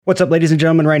What's up, ladies and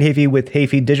gentlemen? Ryan Hafey with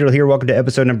Hafey Digital here. Welcome to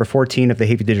episode number 14 of the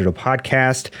Hafey Digital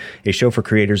Podcast, a show for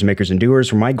creators, makers, and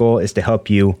doers, where my goal is to help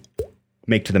you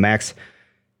make to the max.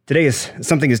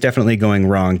 Something is definitely going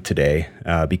wrong today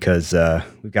because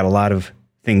we've got a lot of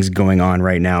things going on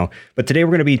right now. But today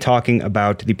we're going to be talking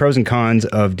about the pros and cons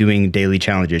of doing daily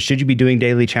challenges. Should you be doing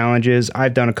daily challenges?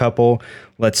 I've done a couple.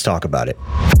 Let's talk about it.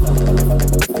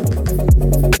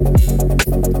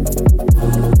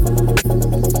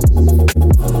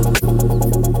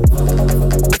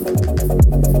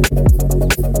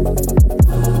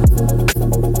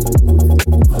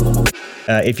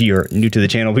 If you're new to the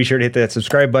channel, be sure to hit that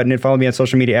subscribe button and follow me on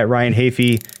social media at Ryan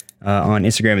Hafey on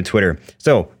Instagram and Twitter.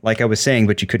 So, like I was saying,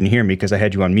 but you couldn't hear me because I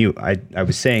had you on mute, I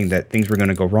was saying that things were going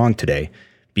to go wrong today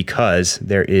because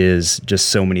there is just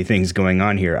so many things going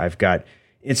on here. I've got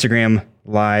Instagram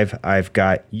live, I've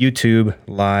got YouTube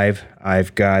live,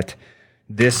 I've got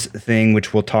this thing,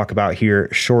 which we'll talk about here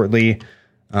shortly.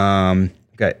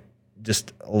 Got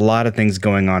just a lot of things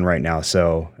going on right now.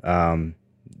 So,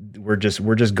 we're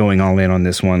just going all in on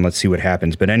this one. Let's see what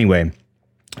happens. But anyway,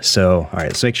 so, all right,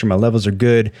 let's make sure my levels are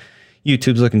good.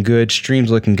 YouTube's looking good.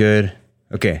 Stream's looking good.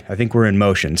 Okay, I think we're in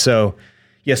motion. So,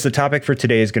 yes, the topic for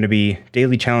today is going to be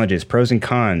daily challenges, pros and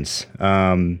cons.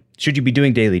 Should you be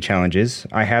doing daily challenges?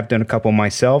 I have done a couple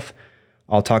myself.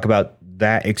 I'll talk about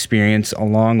that experience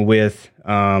along with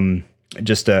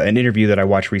just an interview that I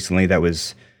watched recently that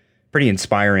was pretty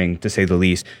inspiring, to say the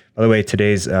least. By the way,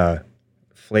 today's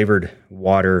flavored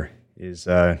water is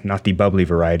not the bubbly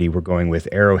variety. We're going with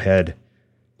Arrowhead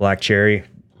Black Cherry,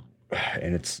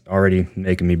 and it's already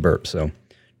making me burp. So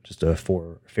just a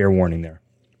fair warning there.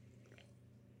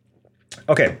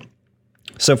 Okay,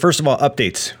 so first of all,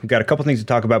 updates. We've got a couple things to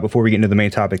talk about before we get into the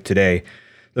main topic today.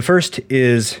 The first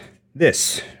is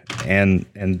this, and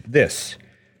this,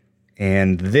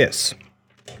 and this,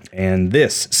 and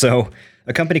this. So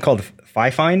a company called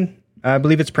Fifine, I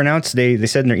believe it's pronounced. They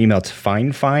said in their email it's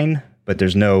fine, but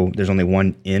there's only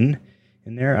one in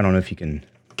there. I don't know if you can.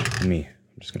 I'm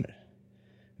just gonna.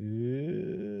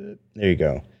 There you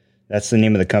go. That's the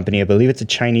name of the company. I believe it's a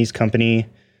Chinese company.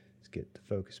 Let's get the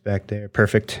focus back there.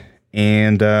 Perfect.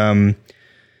 And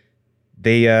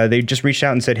they just reached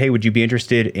out and said, hey, would you be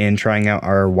interested in trying out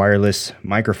our wireless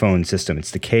microphone system? It's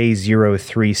the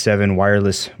K037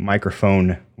 wireless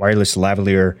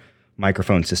lavalier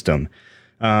microphone system.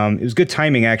 It was good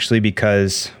timing, actually,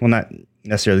 because, well, not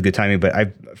necessarily good timing,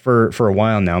 but for a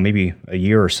while now, maybe a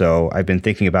year or so, I've been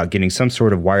thinking about getting some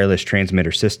sort of wireless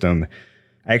transmitter system.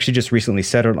 I actually just recently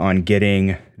settled on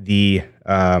getting the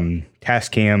Tascam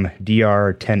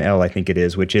DR10L, I think it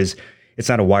is, which is, it's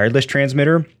not a wireless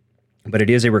transmitter, but it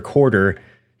is a recorder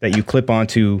that you clip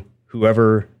onto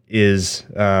whoever is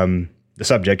the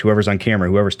subject, whoever's on camera,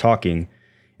 whoever's talking,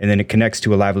 and then it connects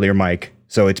to a lavalier mic.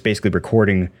 So it's basically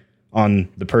recording on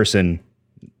the person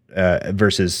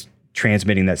versus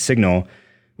transmitting that signal,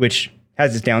 which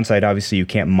has its downside. Obviously, you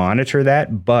can't monitor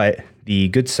that, but the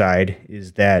good side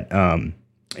is that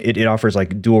it offers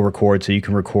like dual record, so you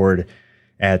can record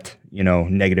at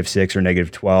 -6 or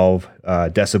 -12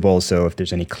 decibels. So if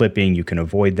there's any clipping, you can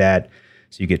avoid that.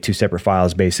 So you get two separate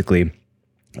files basically.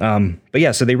 But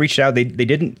yeah, so they reached out. They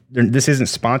didn't. This isn't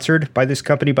sponsored by this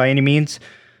company by any means,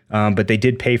 but they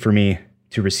did pay for me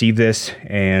to receive this,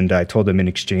 and I told them in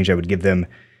exchange I would give them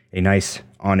a nice,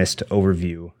 honest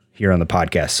overview here on the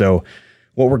podcast. So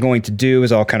what we're going to do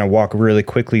is I'll kind of walk really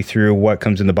quickly through what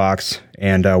comes in the box,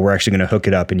 and we're actually going to hook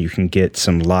it up, and you can get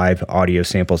some live audio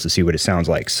samples to see what it sounds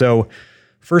like. So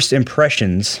first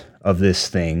impressions of this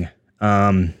thing,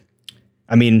 I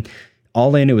mean,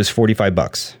 all in, it was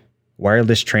 $45.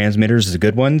 Wireless transmitters, the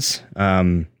good ones,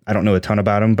 I don't know a ton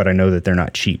about them, but I know that they're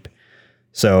not cheap.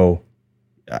 So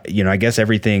I guess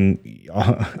everything,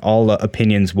 all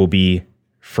opinions will be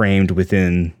framed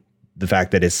within the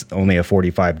fact that it's only a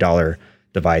 $45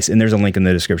 device. And there's a link in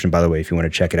the description, by the way, if you want to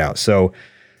check it out. So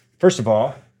first of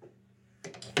all,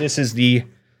 let's do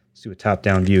a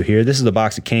top-down view here. This is the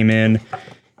box that came in.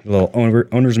 A little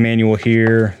owner's manual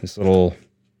here. This little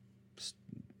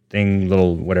thing,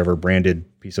 little whatever branded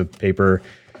piece of paper.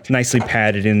 It's nicely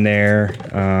padded in there.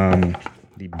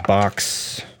 The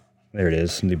box... There it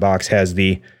is. The box has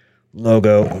the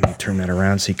logo. Let me turn that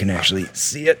around so you can actually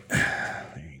see it.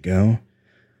 There you go.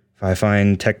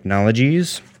 Fifine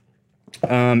Technologies.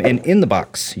 And in the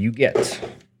box, you get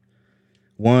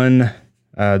one.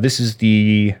 This is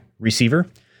the receiver.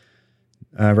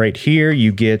 Right here,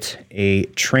 you get a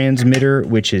transmitter,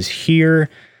 which is here.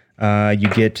 You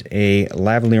get a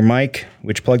lavalier mic,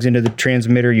 which plugs into the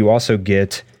transmitter. You also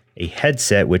get a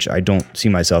headset, which I don't see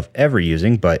myself ever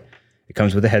using, but it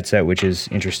comes with a headset, which is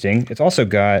interesting. It's also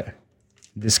got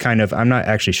this kind of, I'm not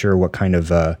actually sure what kind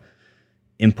of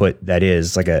input that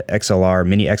is, like a XLR,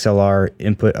 mini XLR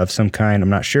input of some kind. I'm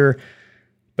not sure,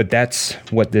 but that's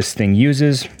what this thing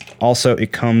uses. Also,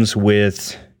 it comes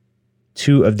with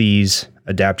 2 of these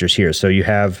adapters here. So you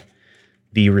have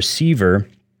the receiver,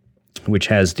 which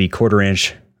has the 1/4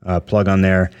 inch plug on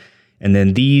there. And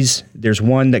then there's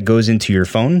one that goes into your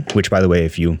phone, which, by the way,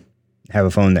 if you have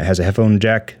a phone that has a headphone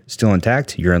jack still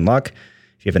intact, you're in luck.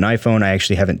 If you have an iPhone, I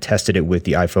actually haven't tested it with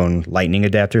the iPhone Lightning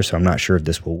adapter, so I'm not sure if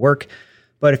this will work.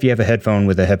 But if you have a headphone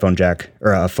with a headphone jack,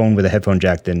 or a phone with a headphone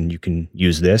jack, then you can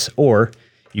use this, or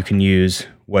you can use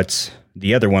what's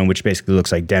the other one, which basically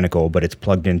looks identical, but it's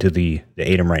plugged into the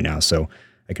ATEM right now, so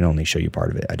I can only show you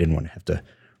part of it. I didn't want to have to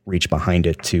reach behind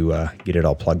it to get it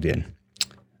all plugged in.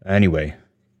 Anyway,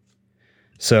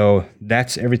 so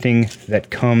that's everything that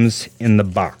comes in the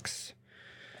box.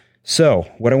 So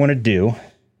what I want to do,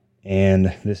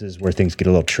 and this is where things get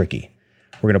a little tricky.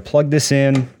 We're going to plug this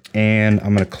in, and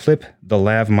I'm going to clip the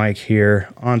lav mic here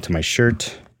onto my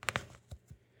shirt.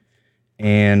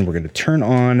 And we're going to turn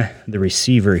on the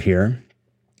receiver here.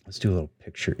 Let's do a little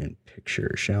picture in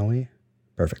picture, shall we?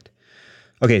 Perfect.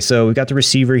 Okay, so we've got the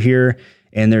receiver here,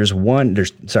 and there's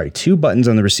 2 buttons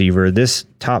on the receiver. This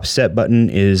top set button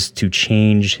is to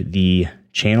change the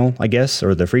channel, I guess,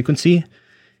 or the frequency.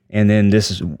 And then this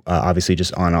is obviously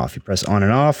just on off. You press on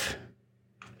and off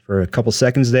for a couple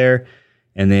seconds there,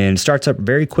 and then starts up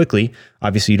very quickly.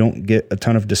 Obviously, you don't get a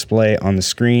ton of display on the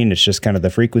screen. It's just kind of the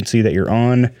frequency that you're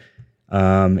on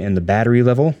and the battery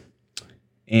level.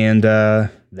 And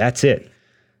that's it.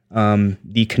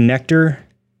 The connector,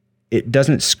 it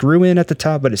doesn't screw in at the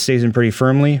top, but it stays in pretty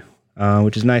firmly,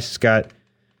 which is nice. It's kind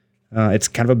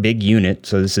of a big unit,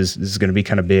 so this is going to be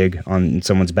kind of big on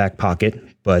someone's back pocket.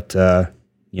 But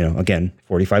again,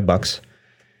 $45.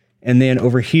 And then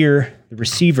over here, the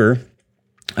receiver,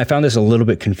 I found this a little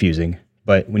bit confusing,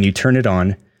 but when you turn it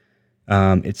on,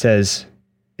 it says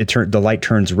the light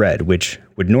turns red, which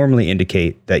would normally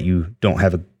indicate that you don't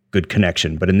have a good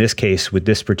connection. But in this case, with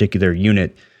this particular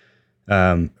unit,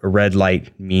 a red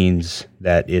light means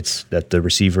that the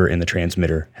receiver and the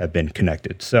transmitter have been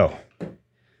connected. So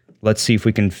let's see if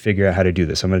we can figure out how to do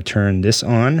this. I'm going to turn this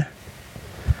on.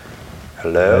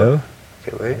 Hello?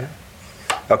 Okay, wait.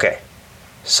 Okay,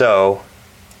 so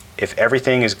if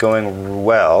everything is going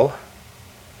well,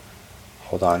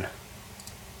 hold on.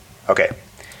 Okay,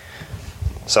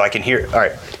 so I can hear, all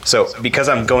right. So because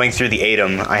I'm going through the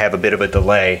ATEM, I have a bit of a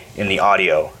delay in the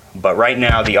audio, but right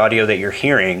now the audio that you're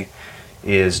hearing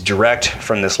is direct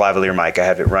from this lavalier mic. I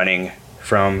have it running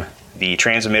from the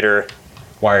transmitter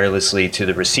wirelessly to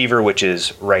the receiver, which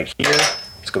is right here.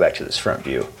 Let's go back to this front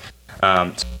view.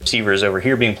 So the receiver is over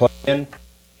here being plugged in.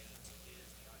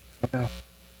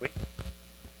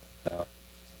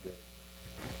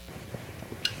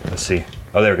 Let's see.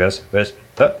 Oh, there it goes.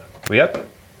 We up?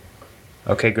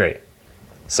 Okay, great.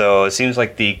 So it seems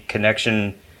like the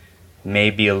connection may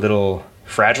be a little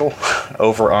fragile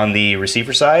over on the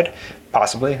receiver side.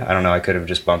 Possibly. I don't know. I could have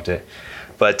just bumped it.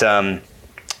 But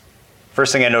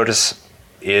first thing I notice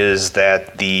is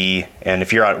that and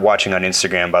if you're watching on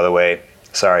Instagram, by the way,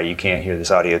 sorry, you can't hear this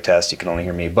audio test. You can only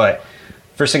hear me. But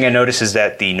first thing I notice is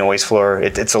that the noise floor,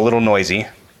 it's a little noisy.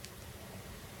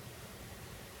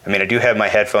 I mean, I do have my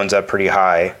headphones up pretty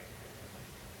high,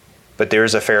 but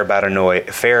there's a fair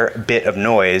bit of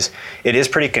noise. It is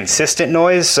pretty consistent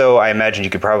noise, so I imagine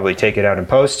you could probably take it out in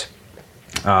post.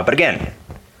 But again,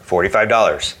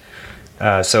 $45.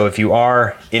 So if you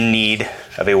are in need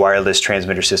of a wireless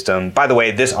transmitter system, by the way,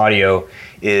 this audio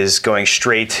is going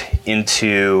straight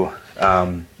into,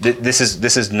 this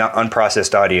is not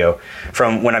unprocessed audio.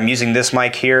 From when I'm using this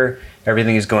mic here,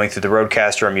 everything is going through the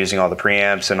Rodecaster. I'm using all the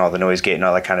preamps and all the noise gate and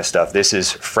all that kind of stuff. This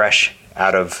is fresh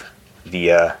out of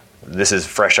this is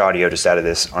fresh audio just out of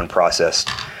this unprocessed.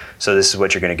 So this is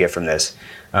what you're going to get from this.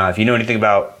 If you know anything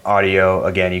about audio,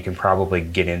 again, you can probably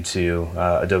get into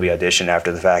Adobe Audition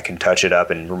after the fact and touch it up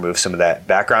and remove some of that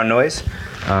background noise.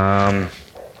 But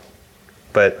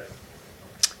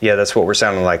yeah, that's what we're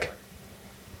sounding like.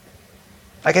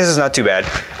 I guess it's not too bad.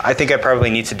 I think I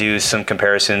probably need to do some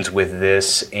comparisons with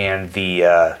this and the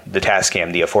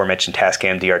Tascam, the aforementioned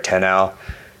Tascam DR10L.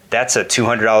 That's a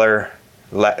 $200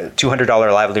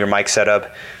 lavalier mic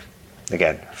setup.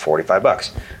 Again,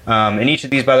 $45. And each of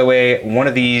these, by the way, one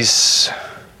of these,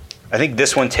 I think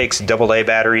this one takes AA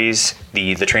batteries,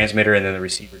 the transmitter, and then the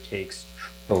receiver takes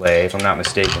AAA, if I'm not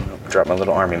mistaken. I'll drop my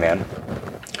little army man.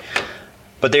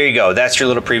 But there you go. That's your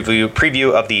little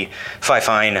preview of the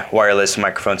Fifine wireless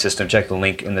microphone system. Check the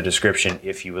link in the description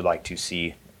if you would like to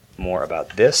see more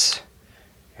about this.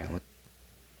 And let's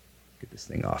get this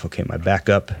thing off. Okay, my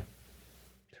backup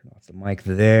Turn off the mic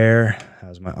there.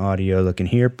 How's my audio looking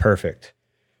here? Perfect.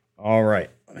 All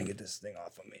right. Let me get this thing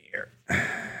off of me here.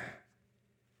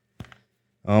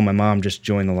 Oh, my mom just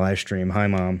joined the live stream. Hi,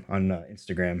 Mom, on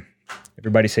Instagram.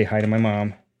 Everybody say hi to my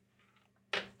mom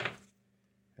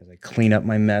as I clean up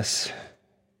my mess.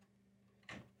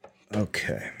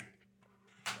 Okay.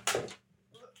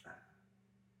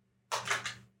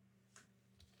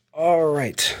 All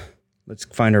right. Let's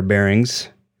find our bearings.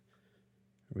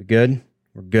 Are we good?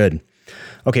 We're good.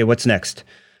 Okay, what's next?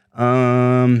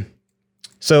 So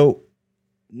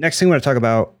next thing I want to talk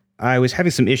about, I was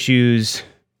having some issues.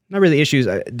 Not really issues.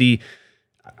 I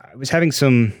was having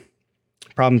some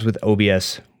problems with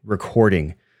OBS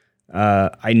recording.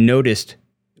 I noticed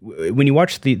when you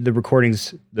watch the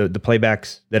recordings, the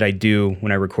playbacks that I do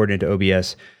when I record into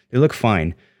OBS, they look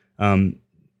fine, and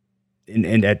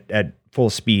at full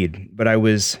speed. But I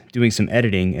was doing some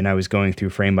editing and I was going through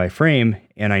frame by frame,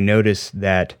 and I noticed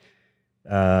that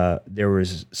there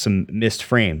was some missed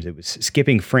frames. It was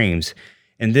skipping frames,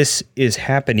 and this is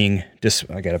happening. Just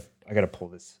I gotta pull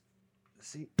this.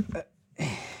 See,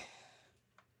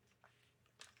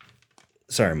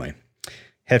 sorry, my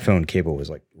headphone cable was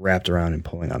like wrapped around and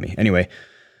pulling on me. Anyway,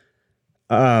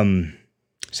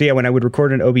 so yeah, when I would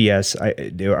record in OBS,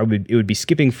 it would be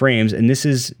skipping frames, and this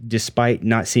is despite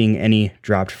not seeing any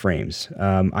dropped frames.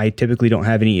 I typically don't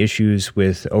have any issues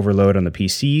with overload on the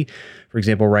PC. For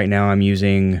example, right now I'm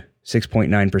using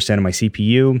 6.9% of my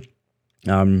CPU.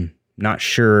 I'm not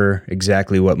sure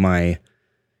exactly what my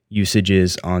usage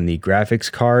is on the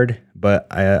graphics card, but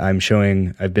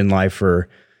I've been live for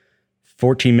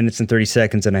 14 minutes and 30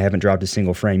 seconds and I haven't dropped a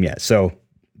single frame yet. So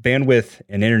bandwidth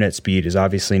and internet speed is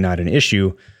obviously not an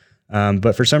issue,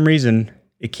 but for some reason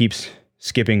it keeps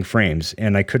skipping frames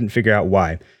and I couldn't figure out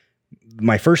why.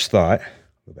 My first thought,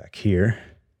 go back here.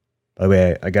 By the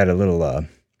way, I got a little, let's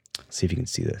see if you can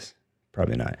see this.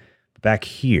 Probably not. Back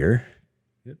here,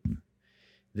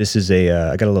 this is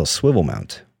I got a little swivel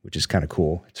mount, which is kind of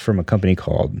cool. It's from a company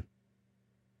called,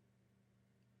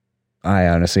 I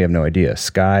honestly have no idea,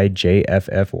 Sky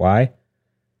JFFY.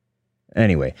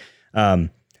 Anyway, the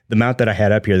mount that I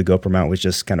had up here, the GoPro mount, was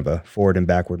just kind of a forward and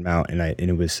backward mount, and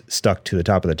it was stuck to the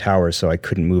top of the tower, so I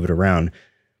couldn't move it around.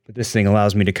 But this thing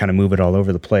allows me to kind of move it all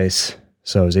over the place,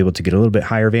 so I was able to get a little bit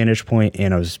higher vantage point,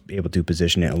 and I was able to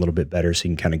position it a little bit better, so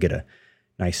you can kind of get a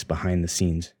nice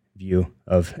behind-the-scenes view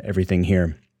of everything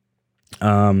here.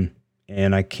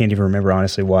 And I can't even remember,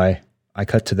 honestly, why I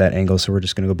cut to that angle, so we're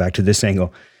just going to go back to this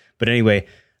angle. But anyway,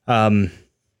 I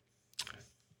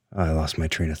lost my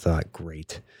train of thought.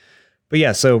 Great. But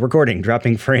yeah, so recording,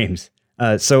 dropping frames.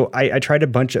 So I tried a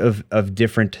bunch of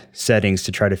different settings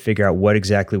to try to figure out what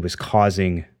exactly was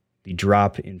causing the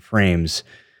drop in frames.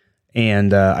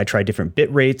 And I tried different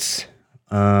bit rates.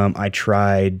 I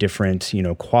tried different,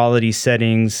 quality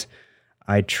settings.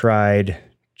 I tried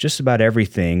just about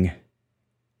everything.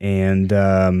 And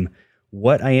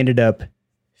what I ended up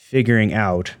figuring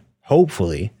out,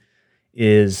 hopefully,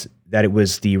 is that it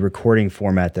was the recording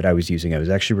format that I was using. I was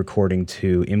actually recording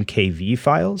to MKV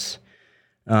files,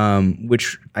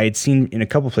 which I had seen in a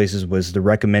couple places was the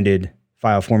recommended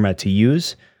file format to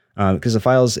use, because the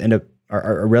files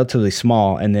are relatively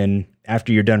small, and then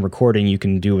after you're done recording, you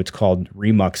can do what's called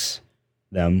remux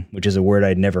them, which is a word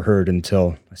I'd never heard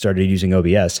until I started using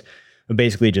OBS. But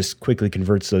basically, it just quickly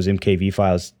converts those MKV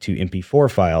files to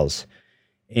MP4 files.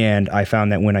 And I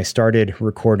found that when I started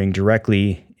recording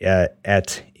directly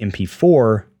at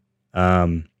MP4,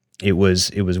 it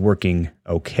was working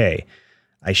okay.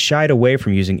 I shied away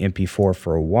from using MP4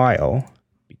 for a while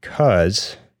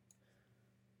because,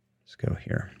 let's go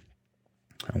here.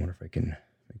 I wonder if I can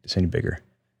make this any bigger.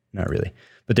 Not really.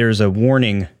 But there's a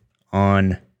warning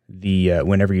on the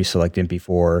whenever you select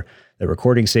MP4, the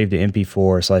recording saved to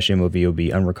MP4/MOV will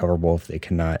be unrecoverable if they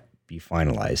cannot be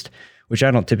finalized, which I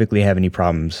don't typically have any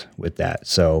problems with that.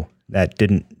 So that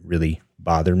didn't really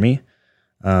bother me.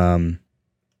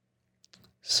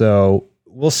 So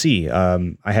we'll see.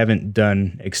 I haven't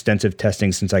done extensive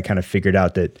testing since I kind of figured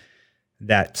out that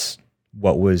that's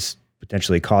what was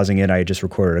potentially causing it. I just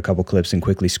recorded a couple clips and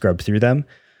quickly scrubbed through them.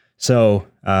 So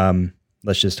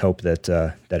let's just hope that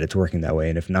that it's working that way.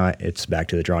 And if not, it's back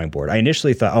to the drawing board. I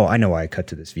initially thought, I know why I cut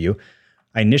to this view.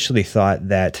 I initially thought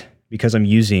that because I'm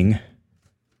using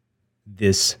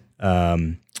this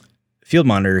field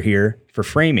monitor here for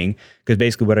framing, because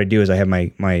basically what I do is I have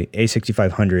my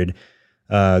A6500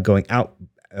 going out,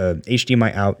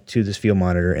 HDMI out to this field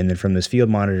monitor, and then from this field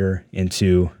monitor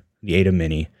into the ATEM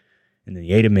Mini, and then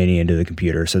the ATEM Mini into the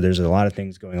computer. So there's a lot of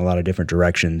things going a lot of different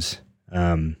directions.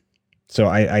 So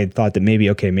I thought that maybe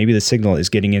the signal is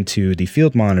getting into the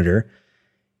field monitor,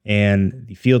 and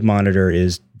the field monitor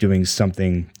is doing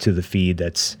something to the feed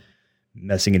that's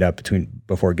messing it up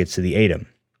before it gets to the ATEM.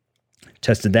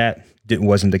 Tested that, it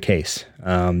wasn't the case.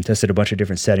 Tested a bunch of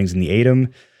different settings in the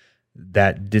ATEM.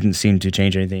 That didn't seem to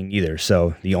change anything either.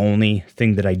 So the only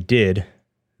thing that I did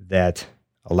that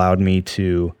allowed me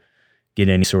to get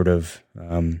any sort of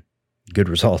good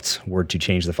results were to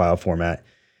change the file format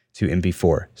to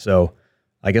MP4. So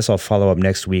I guess I'll follow up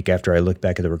next week after I look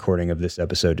back at the recording of this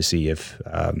episode to see if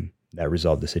that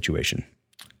resolved the situation.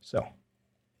 So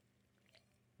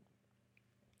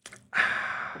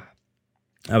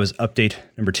that was update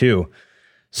number 2.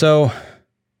 So I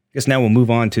guess now we'll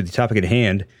move on to the topic at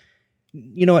hand.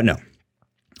 You know what? No,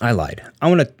 I lied. I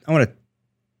want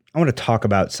to talk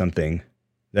about something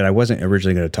that I wasn't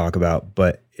originally going to talk about,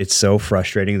 but it's so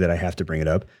frustrating that I have to bring it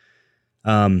up.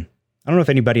 I don't know if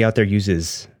anybody out there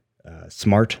uses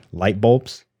smart light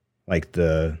bulbs, like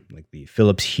the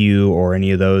Philips Hue or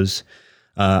any of those.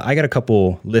 I got a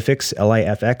couple Lifx,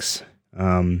 Lifx.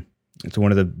 It's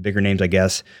one of the bigger names, I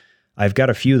guess. I've got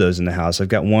a few of those in the house. I've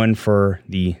got one for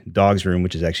the dog's room,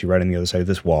 which is actually right on the other side of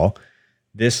this wall.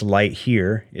 This light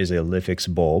here is a Lifx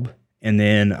bulb. And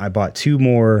then I bought 2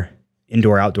 more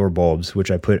indoor-outdoor bulbs, which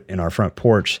I put in our front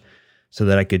porch so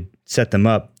that I could set them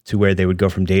up to where they would go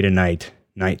from day to night,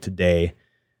 night to day,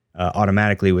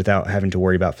 automatically without having to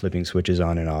worry about flipping switches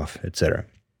on and off, etc.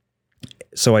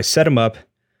 So I set them up.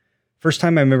 First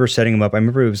time I remember setting them up, I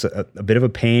remember it was a bit of a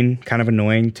pain, kind of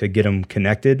annoying to get them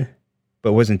connected, but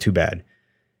it wasn't too bad.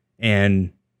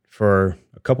 And for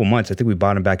a couple months, I think we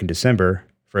bought them back in December,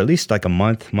 for at least like a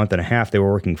month and a half, they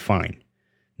were working fine.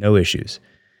 No issues.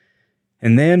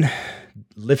 And then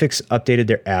Lifx updated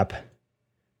their app.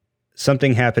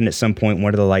 Something happened at some point.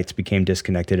 One of the lights became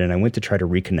disconnected, and I went to try to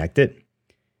reconnect it.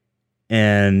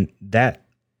 And that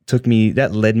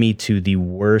led me to the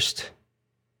worst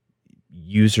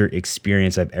user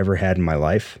experience I've ever had in my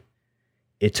life.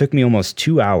 It took me almost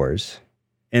 2 hours.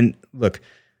 And look,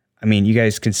 I mean, you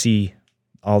guys can see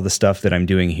all the stuff that I'm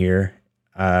doing here.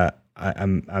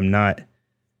 I'm not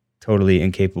totally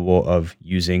incapable of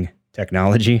using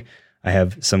technology. I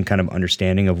have some kind of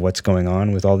understanding of what's going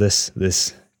on with all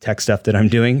this tech stuff that I'm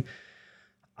doing.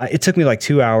 It took me like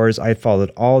 2 hours. I followed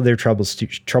all their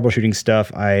troubleshooting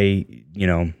stuff. I,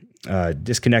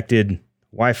 disconnected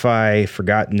Wi-Fi,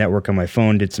 forgot network on my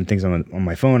phone, did some things on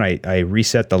my phone. I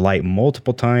reset the light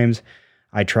multiple times.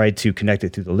 I tried to connect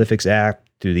it through the Lifx app,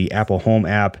 through the Apple Home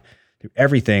app, through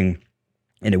everything,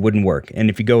 and it wouldn't work. And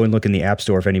if you go and look in the App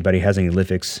Store, if anybody has any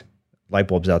Lifx light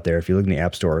bulbs out there, if you look in the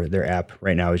App Store, their app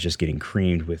right now is just getting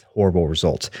creamed with horrible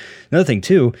results. Another thing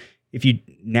too,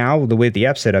 the way the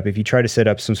app's set up, if you try to set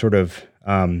up some sort of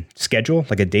schedule,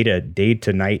 like a day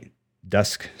to night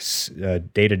dusk,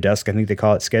 day to dusk, I think they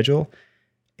call it, schedule.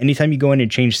 Anytime you go in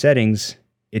and change settings,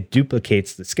 it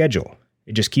duplicates the schedule.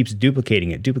 It just keeps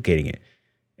duplicating it.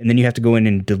 And then you have to go in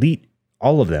and delete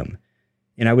all of them.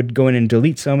 And I would go in and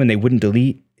delete some and they wouldn't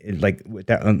delete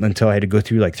until I had to go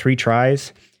through like 3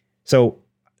 tries. So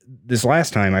this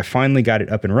last time I finally got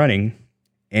it up and running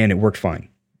and it worked fine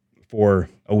for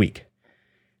a week.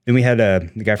 Then we had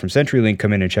the guy from CenturyLink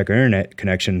come in and check our internet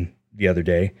connection the other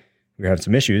day. We were having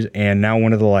some issues, and now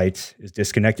one of the lights is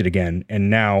disconnected again. And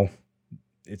now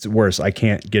it's worse. I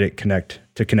can't get it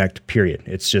connect, period.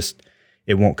 It's just,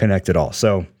 it won't connect at all.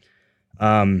 So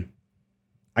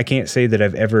I can't say that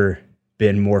I've ever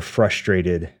been more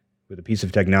frustrated with a piece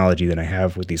of technology than I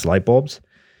have with these light bulbs.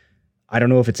 I don't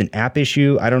know if it's an app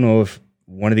issue. I don't know if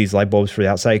one of these light bulbs for the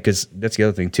outside, because that's the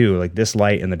other thing too. Like this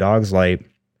light and the dog's light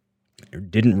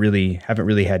haven't really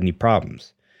had any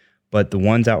problems, but the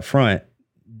ones out front,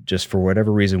 just for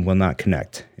whatever reason, will not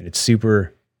connect. And it's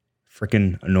super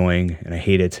freaking annoying and I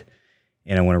hate it.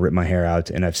 And I want to rip my hair out.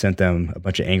 And I've sent them a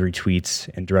bunch of angry tweets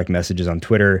and direct messages on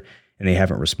Twitter and they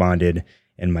haven't responded.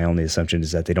 And my only assumption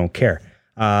is that they don't care.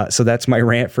 So that's my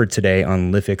rant for today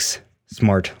on Lifx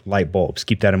smart light bulbs.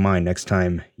 Keep that in mind next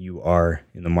time you are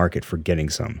in the market for getting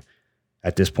some.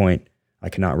 At this point, I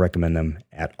cannot recommend them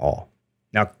at all.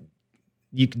 Now,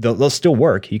 they'll still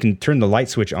work. You can turn the light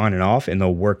switch on and off and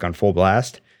they'll work on full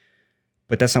blast.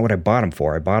 But that's not what I bought them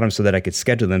for. I bought them so that I could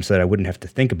schedule them so that I wouldn't have to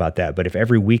think about that. But if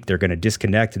every week they're going to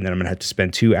disconnect and then I'm going to have to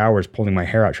spend 2 hours pulling my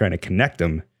hair out trying to connect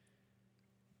them,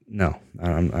 no, I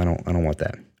don't want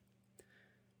that.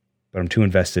 But I'm too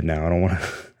invested now. I don't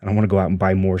want to go out and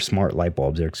buy more smart light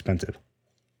bulbs. They're expensive.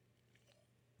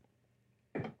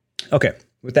 Okay,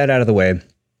 with that out of the way,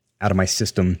 out of my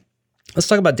system, let's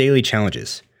talk about daily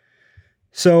challenges.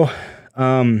 So,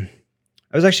 I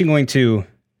was actually going to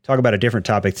talk about a different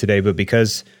topic today, but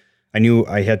because I knew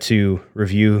I had to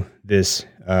review this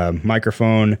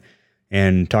microphone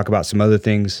and talk about some other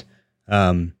things.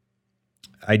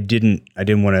 I didn't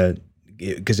want to,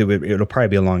 because it'll probably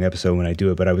be a long episode when I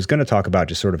do it, but I was going to talk about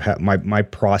just sort of how my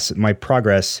progress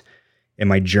and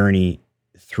my journey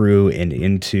through and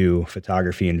into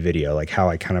photography and video, like how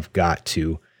I kind of got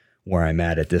to where I'm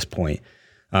at this point.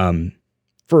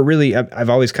 For really, I've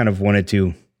always kind of wanted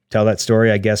to tell that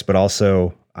story, I guess, but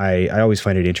also I always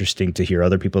find it interesting to hear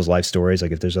other people's life stories.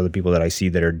 Like if there's other people that I see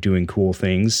that are doing cool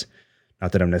things,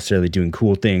 not that I'm necessarily doing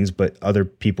cool things, but other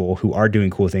people who are doing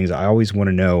cool things, I always want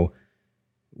to know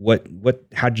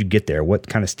how'd you get there? What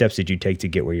kind of steps did you take to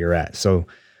get where you're at? So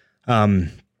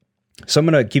I'm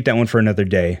going to keep that one for another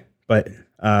day. But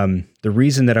the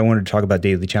reason that I wanted to talk about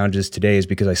daily challenges today is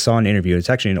because I saw an interview. It's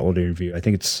actually an old interview. I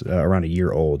think it's around a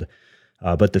year old.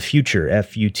 But The Futur,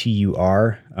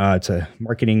 Futur, it's a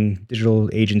marketing digital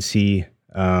agency.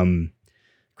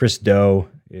 Chris Do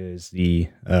is the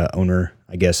owner,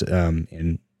 I guess,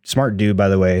 and smart dude, by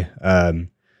the way.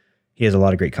 He has a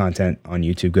lot of great content on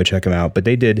YouTube. Go check him out. But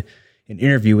they did an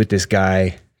interview with this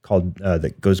guy called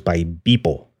that goes by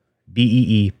Beeple,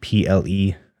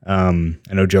 Beeple.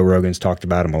 I know Joe Rogan's talked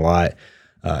about him a lot.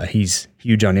 He's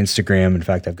huge on Instagram. In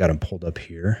fact, I've got him pulled up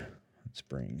here. Let's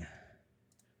bring.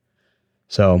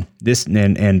 So this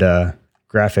and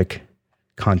graphic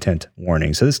content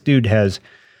warning. So this dude has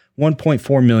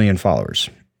 1.4 million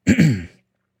followers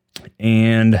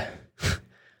and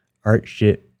art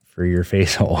shit for your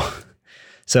face hole.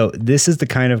 So this is the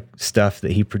kind of stuff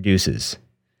that he produces.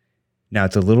 Now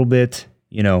it's a little bit,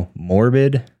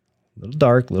 morbid, a little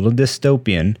dark, a little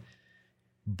dystopian,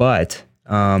 but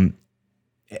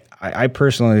I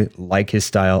personally like his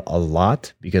style a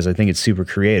lot because I think it's super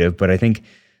creative. But I think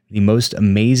the most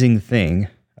amazing thing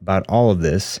about all of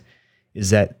this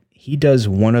is that he does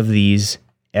one of these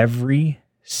every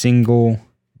single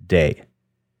day.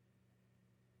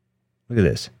 Look at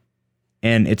this.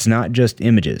 And it's not just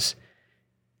images.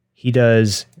 He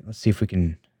does, let's see if we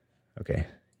can, okay.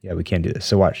 Yeah, we can do this.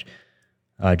 So watch,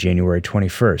 January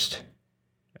 21st.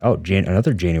 Oh,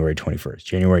 another January 21st,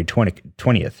 January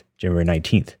 20th, January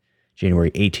 19th,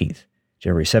 January 18th,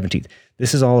 January 17th.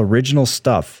 This is all original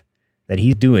stuff that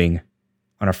he's doing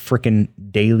on a freaking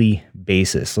daily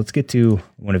basis. Let's get to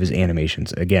one of his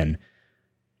animations. Again,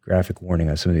 graphic warning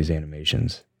on some of these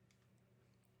animations.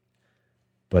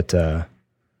 But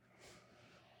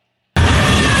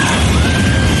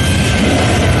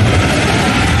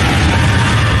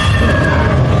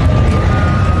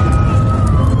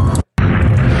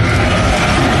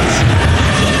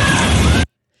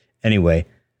anyway,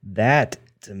 that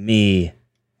to me,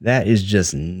 that is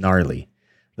just gnarly.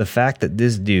 The fact that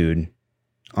this dude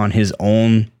on his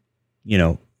own,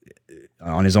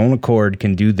 on his own accord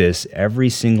can do this every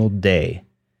single day.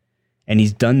 And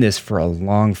he's done this for a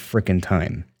long freaking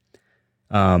time.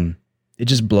 It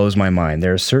just blows my mind.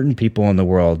 There are certain people in the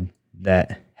world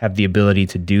that have the ability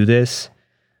to do this.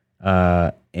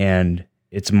 And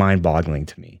it's mind boggling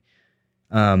to me.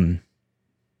 And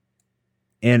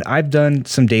I've done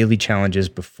some daily challenges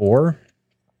before.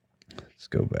 Let's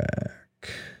go back.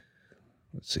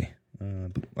 Let's see.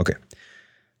 Okay.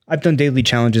 I've done daily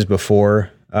challenges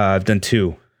before. I've done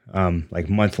two, like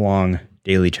month-long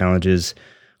daily challenges.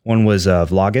 One was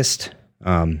Vlogust,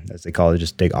 as they call it.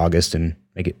 Just take August and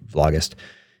make it Vlogust.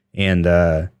 And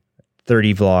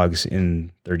 30 vlogs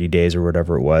in 30 days or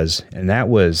whatever it was. And that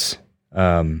was, it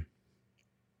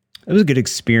was a good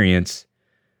experience,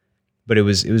 but it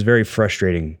was very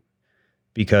frustrating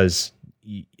because,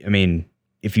 I mean,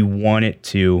 if you want it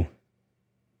to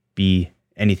be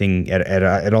anything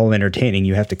at all entertaining,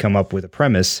 you have to come up with a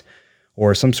premise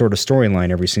or some sort of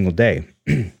storyline every single day,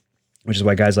 which is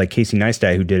why guys like Casey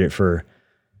Neistat, who did it for,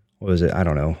 what was it? I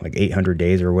don't know, like 800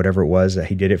 days or whatever it was that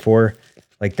he did it for.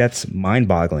 Like, that's mind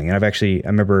boggling. And I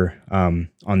remember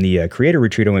on the creator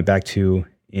retreat I went back to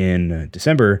in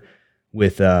December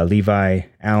with Levi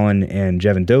Allen and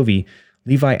Jevon Dovey.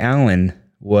 Levi Allen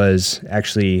was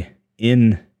actually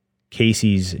in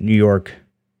Casey's New York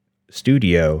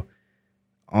studio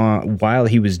while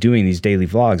he was doing these daily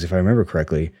vlogs, if I remember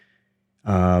correctly.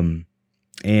 And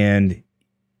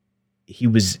he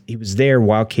was there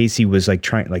while Casey was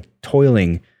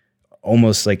toiling,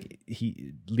 almost like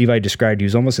Levi described, he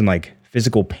was almost in like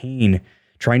physical pain,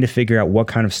 trying to figure out what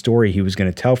kind of story he was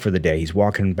going to tell for the day. He's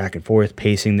walking back and forth,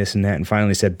 pacing this and that, and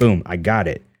finally said, boom, I got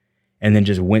it. And then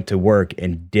just went to work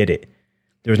and did it.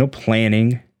 There was no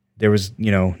planning. There was,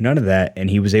 none of that. And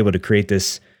he was able to create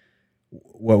this,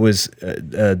 what was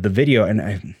the video.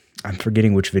 And I'm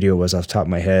forgetting which video it was off the top of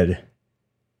my head.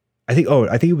 I think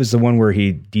it was the one where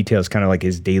he details kind of like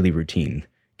his daily routine,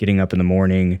 getting up in the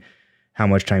morning, how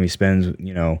much time he spends,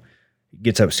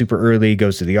 gets up super early,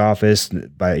 goes to the office,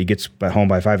 he gets home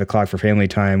by 5 o'clock for family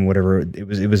time, whatever.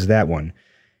 It was that one.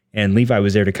 And Levi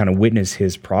was there to kind of witness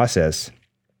his process.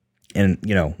 And,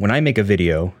 when I make a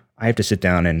video, I have to sit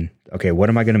down and, okay, what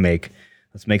am I going to make?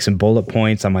 Let's make some bullet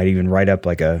points. I might even write up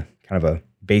like a kind of a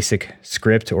basic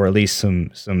script, or at least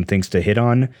some things to hit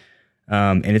on.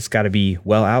 And it's got to be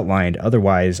well outlined.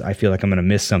 Otherwise, I feel like I'm going to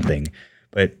miss something.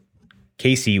 But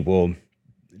Casey will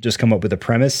just come up with a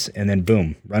premise and then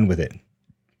boom, run with it.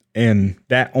 And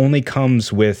that only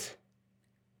comes with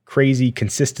crazy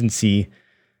consistency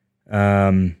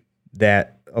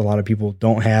that a lot of people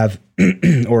don't have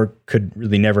or could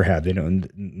really never have.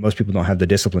 Most people don't have the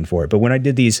discipline for it. But when I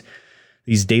did these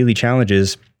daily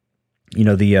challenges,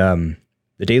 the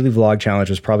daily vlog challenge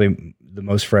was probably the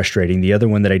most frustrating. The other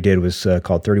one that I did was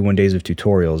called 31 Days of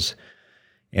Tutorials.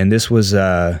 And this was,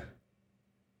 I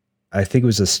think it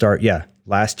was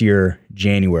last year,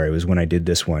 January was when I did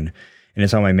this one. And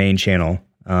it's on my main channel.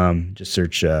 Just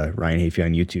search Ryan Hafey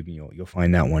on YouTube and you'll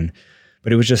find that one.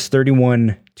 But it was just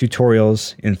 31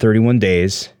 tutorials in 31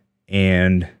 days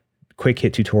and quick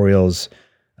hit tutorials,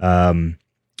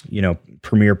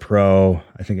 Premiere Pro.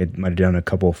 I think I might have done a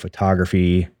couple of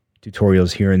photography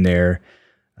tutorials here and there.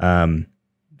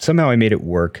 Somehow I made it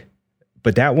work.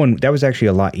 But that was actually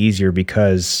a lot easier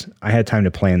because I had time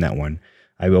to plan that one.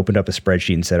 I opened up a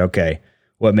spreadsheet and said, okay,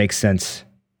 what makes sense?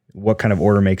 What kind of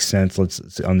order makes sense?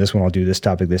 On this one, I'll do this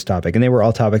topic. And they were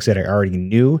all topics that I already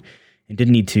knew and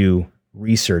didn't need to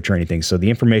research or anything. So the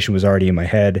information was already in my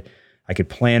head. I could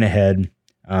plan ahead.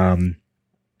 And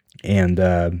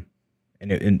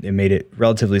it made it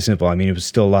relatively simple. I mean, it was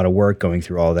still a lot of work going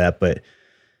through all that, but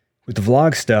with the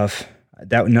vlog stuff,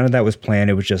 none of that was planned.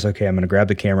 It was just, okay, I'm going to grab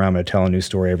the camera. I'm going to tell a new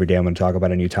story every day. I'm going to talk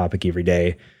about a new topic every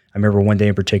day. I remember one day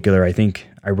in particular, I think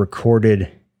I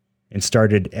recorded and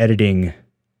started editing.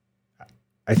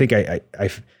 I think I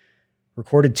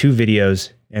recorded 2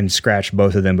 videos and scratched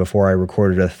both of them before I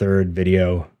recorded a third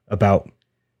video about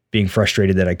being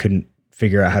frustrated that I couldn't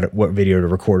figure out what video to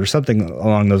record or something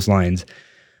along those lines.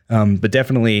 But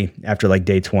definitely after like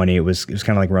day 20, it was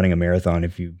kind of like running a marathon.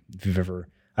 If you've ever,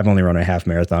 I've only run a half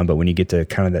marathon, but when you get to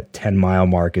kind of that 10-mile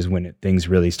mark is when things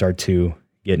really start to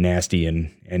get nasty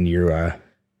and you're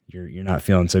not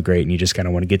feeling so great and you just kind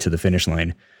of want to get to the finish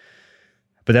line.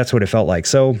 But that's what it felt like.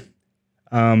 So,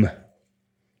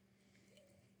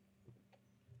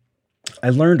 I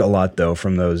learned a lot though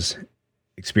from those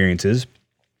experiences.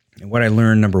 And what I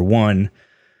learned, number one,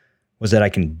 was that I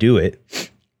can do it.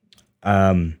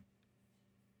 I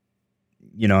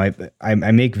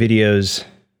make videos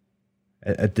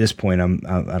at this point.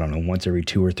 I don't know, once every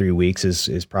 2 or 3 weeks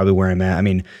is probably where I'm at. I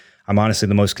mean, I'm honestly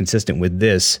the most consistent with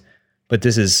this, but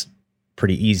this is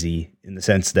pretty easy in the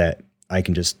sense that I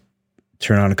can just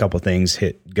turn on a couple things,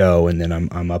 hit go, and then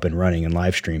I'm up and running and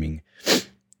live streaming.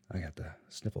 I got the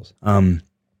sniffles. And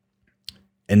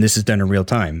this is done in real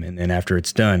time. And then after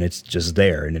it's done, it's just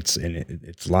there and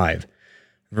it's live.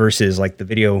 Versus like the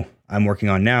video I'm working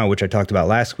on now, which I talked about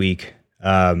last week.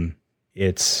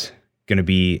 It's going to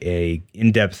be a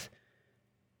in-depth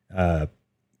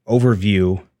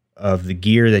overview of the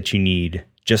gear that you need,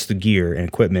 just the gear and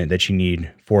equipment that you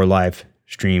need for a live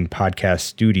stream podcast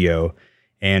studio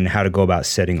and how to go about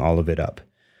setting all of it up.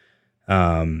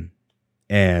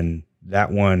 And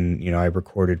that one, I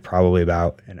recorded probably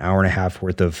about an hour and a half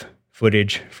worth of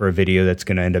footage for a video that's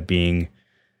going to end up being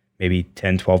maybe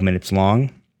 10, 12 minutes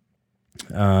long.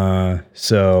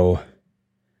 So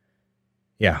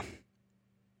yeah,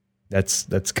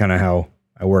 that's kind of how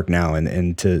I work now.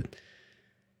 And to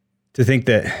think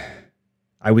that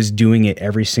I was doing it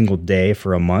every single day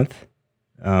for a month.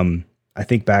 I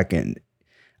think back and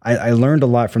I learned a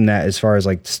lot from that as far as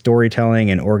like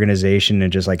storytelling and organization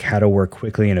and just like how to work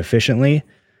quickly and efficiently.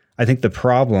 I think the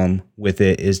problem with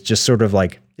it is just sort of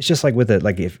like, it's just like with it,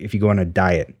 like if you go on a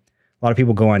diet, a lot of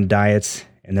people go on diets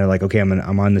and they're like, okay,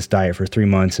 I'm on this diet for 3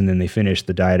 months, and then they finish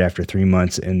the diet after 3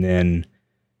 months, and then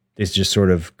they just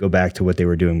sort of go back to what they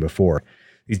were doing before.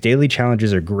 These daily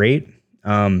challenges are great,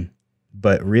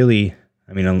 but really,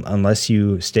 I mean, unless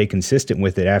you stay consistent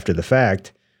with it after the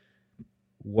fact,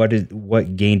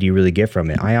 what gain do you really get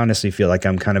from it? I honestly feel like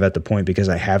I'm kind of at the point, because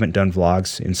I haven't done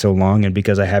vlogs in so long, and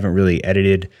because I haven't really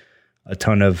edited a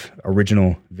ton of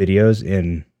original videos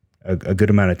in a good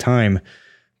amount of time,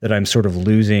 that I'm sort of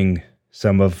losing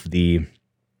some of the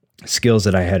skills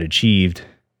that I had achieved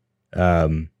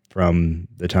from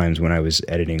the times when I was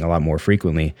editing a lot more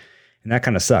frequently. And that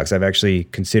kind of sucks. I've actually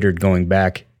considered going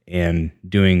back and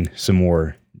doing some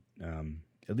more,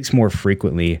 at least more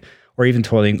frequently, or even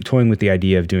toying with the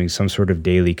idea of doing some sort of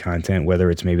daily content, whether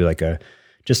it's maybe like a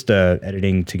just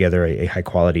editing together a high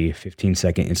quality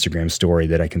 15-second Instagram story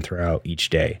that I can throw out each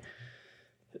day.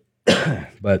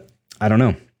 But I don't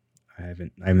know. I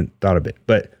haven't thought of it.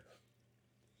 But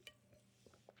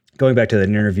going back to that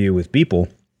interview with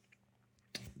Beeple,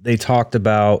 they talked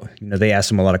about, they asked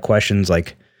him a lot of questions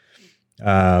like,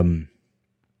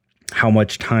 how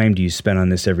much time do you spend on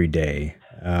this every day?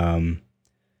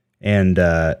 And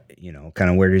kind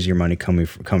of where does your money come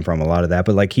from? A lot of that,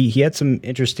 but like he had some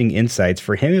interesting insights.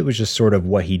 For him, it was just sort of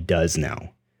what he does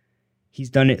now. He's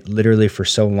done it literally for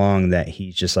so long that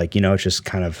he's just like, it's just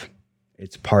kind of,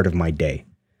 it's part of my day.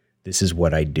 This is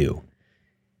what I do.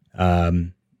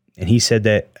 And he said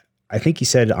that, I think he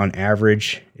said on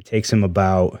average, it takes him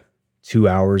about 2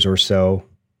 hours or so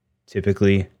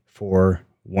typically for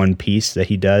one piece that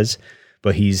he does,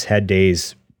 but he's had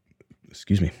days,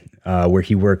 where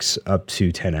he works up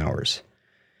to 10 hours.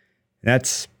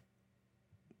 That's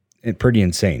pretty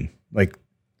insane. Like,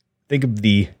 think of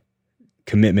the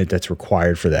commitment that's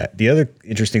required for that. The other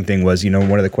interesting thing was,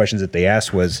 one of the questions that they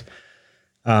asked was,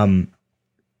 why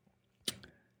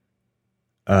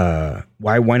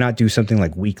not do something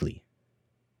like weekly?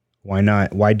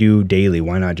 Why do daily?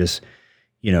 Why not just,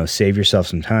 save yourself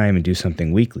some time and do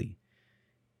something weekly?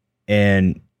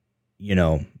 And,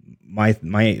 my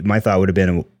thought would have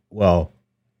been, well,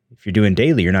 if you're doing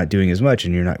daily, you're not doing as much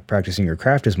and you're not practicing your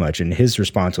craft as much. And his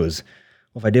response was,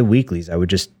 well, if I did weeklies, I would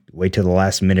just wait till the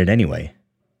last minute anyway.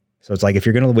 So it's like, if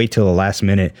you're going to wait till the last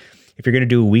minute, if you're going to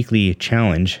do a weekly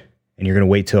challenge and you're going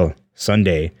to wait till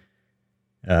Sunday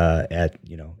at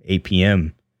 8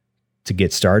 p.m. to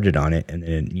get started on it, and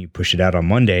then you push it out on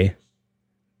Monday,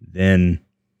 then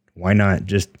why not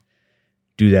just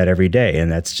do that every day?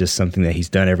 And that's just something that he's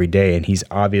done every day. And he's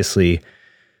obviously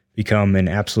become an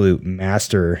absolute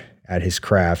master at his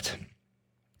craft.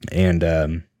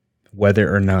 And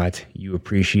whether or not you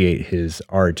appreciate his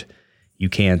art, you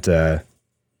can't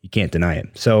deny it.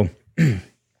 So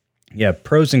yeah,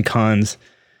 pros and cons.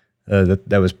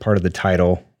 That was part of the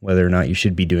title, whether or not you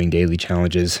should be doing daily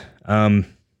challenges. I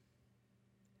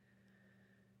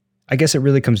guess it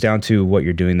really comes down to what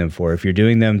you're doing them for. If you're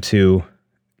doing them to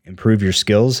improve your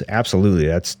skills, absolutely,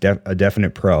 that's a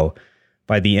definite pro.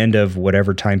 By the end of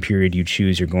whatever time period you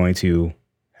choose, you're going to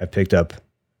have picked up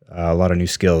a lot of new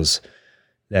skills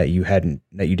that you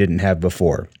didn't have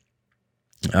before.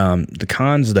 The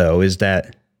cons, though, is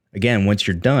that, again, once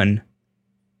you're done,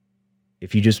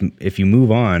 if you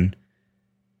move on,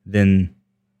 then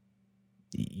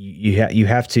you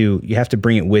have to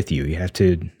bring it with you. You have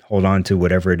to hold on to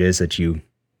whatever it is that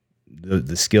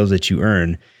the skills that you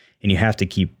earn, and you have to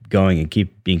keep going and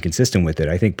keep being consistent with it.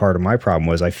 I think part of my problem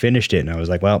was I finished it and I was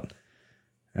like, well,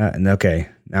 okay,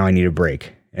 now I need a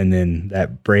break. And then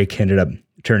that break ended up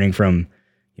turning from,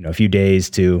 a few days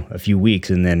to a few weeks.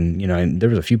 And then, and there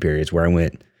was a few periods where I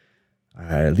went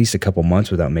at least a couple months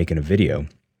without making a video,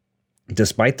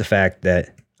 despite the fact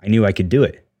that I knew I could do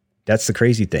it. That's the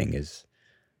crazy thing, is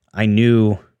I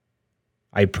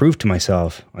proved to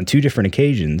myself on 2 different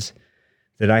occasions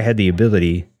that I had the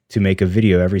ability to make a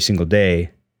video every single day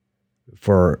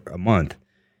for a month.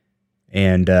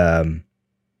 And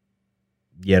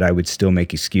yet I would still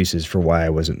make excuses for why I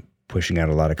wasn't pushing out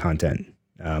a lot of content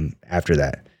after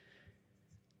that.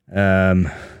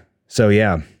 So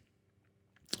yeah,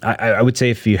 I would say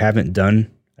if you haven't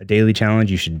done a daily challenge,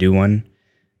 you should do one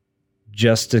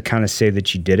just to kind of say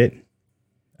that you did it.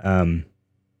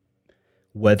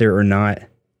 Whether or not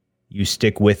you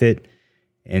stick with it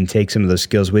and take some of those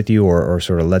skills with you, or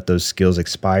sort of let those skills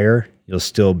expire, you'll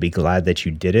still be glad that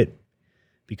you did it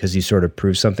because you sort of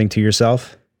proved something to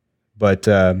yourself. But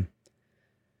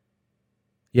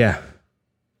yeah,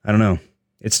 I don't know.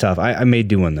 It's tough. I may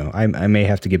do one, though. I may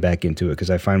have to get back into it because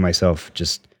I find myself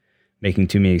just making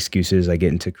too many excuses. I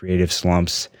get into creative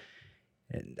slumps.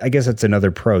 I guess that's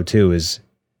another pro, too, is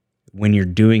when you're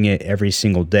doing it every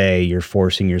single day, you're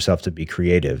forcing yourself to be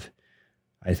creative.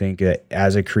 I think that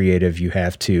as a creative, you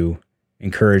have to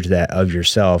encourage that of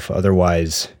yourself.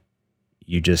 Otherwise,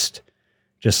 you just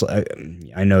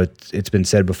I know it's been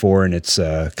said before and it's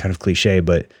kind of cliche,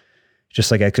 but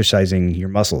just like exercising your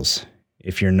muscles.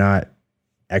 If you're not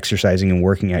exercising and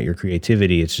working out your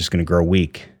creativity, it's just going to grow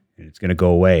weak and it's going to go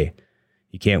away.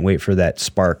 You can't wait for that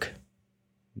spark.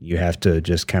 You have to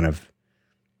just kind of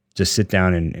just sit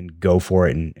down and go for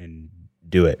it and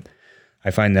do it. I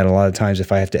find that a lot of times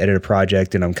if I have to edit a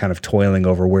project and I'm kind of toiling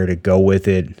over where to go with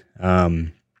it,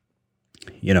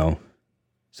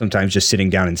 sometimes just sitting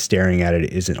down and staring at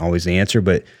it isn't always the answer,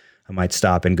 but I might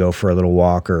stop and go for a little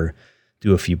walk or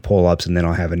do a few pull-ups, and then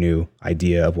I'll have a new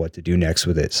idea of what to do next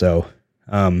with it. So,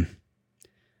 but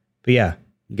yeah,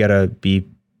 you gotta be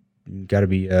got to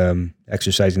be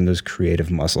exercising those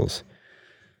creative muscles.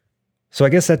 So I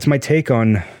guess that's my take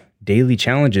on daily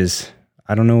challenges.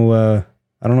 I don't know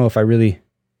if I really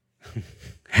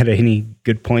had any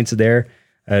good points there.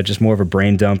 Just more of a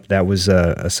brain dump. That was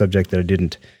a subject that I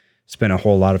didn't spend a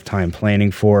whole lot of time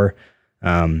planning for.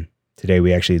 Today,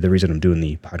 the reason I'm doing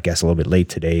the podcast a little bit late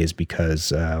today is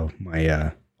because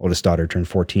my oldest daughter turned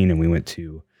 14 and we went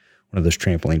to one of those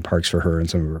trampoline parks for her and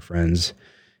some of her friends,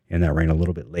 and that ran a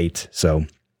little bit late. So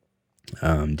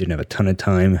didn't have a ton of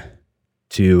time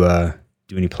to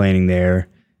do any planning there.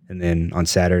 And then on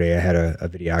Saturday, I had a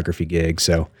videography gig,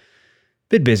 so a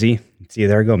bit busy. See,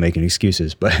 there I go, making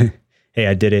excuses. But hey,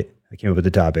 I did it. I came up with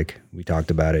the topic. We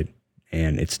talked about it,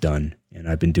 and it's done. And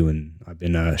I've been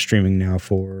streaming now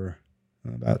for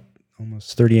about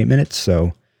almost 38 minutes,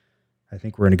 so I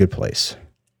think we're in a good place.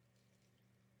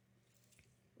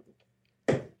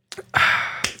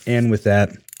 And with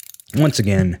that, once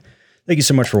again, thank you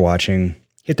so much for watching.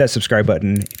 Hit that subscribe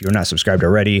button if you're not subscribed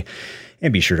already,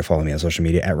 and be sure to follow me on social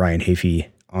media at Ryan Hafey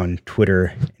on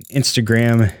Twitter and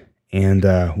Instagram. And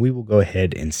we will go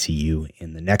ahead and see you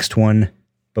in the next one.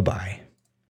 Bye-bye.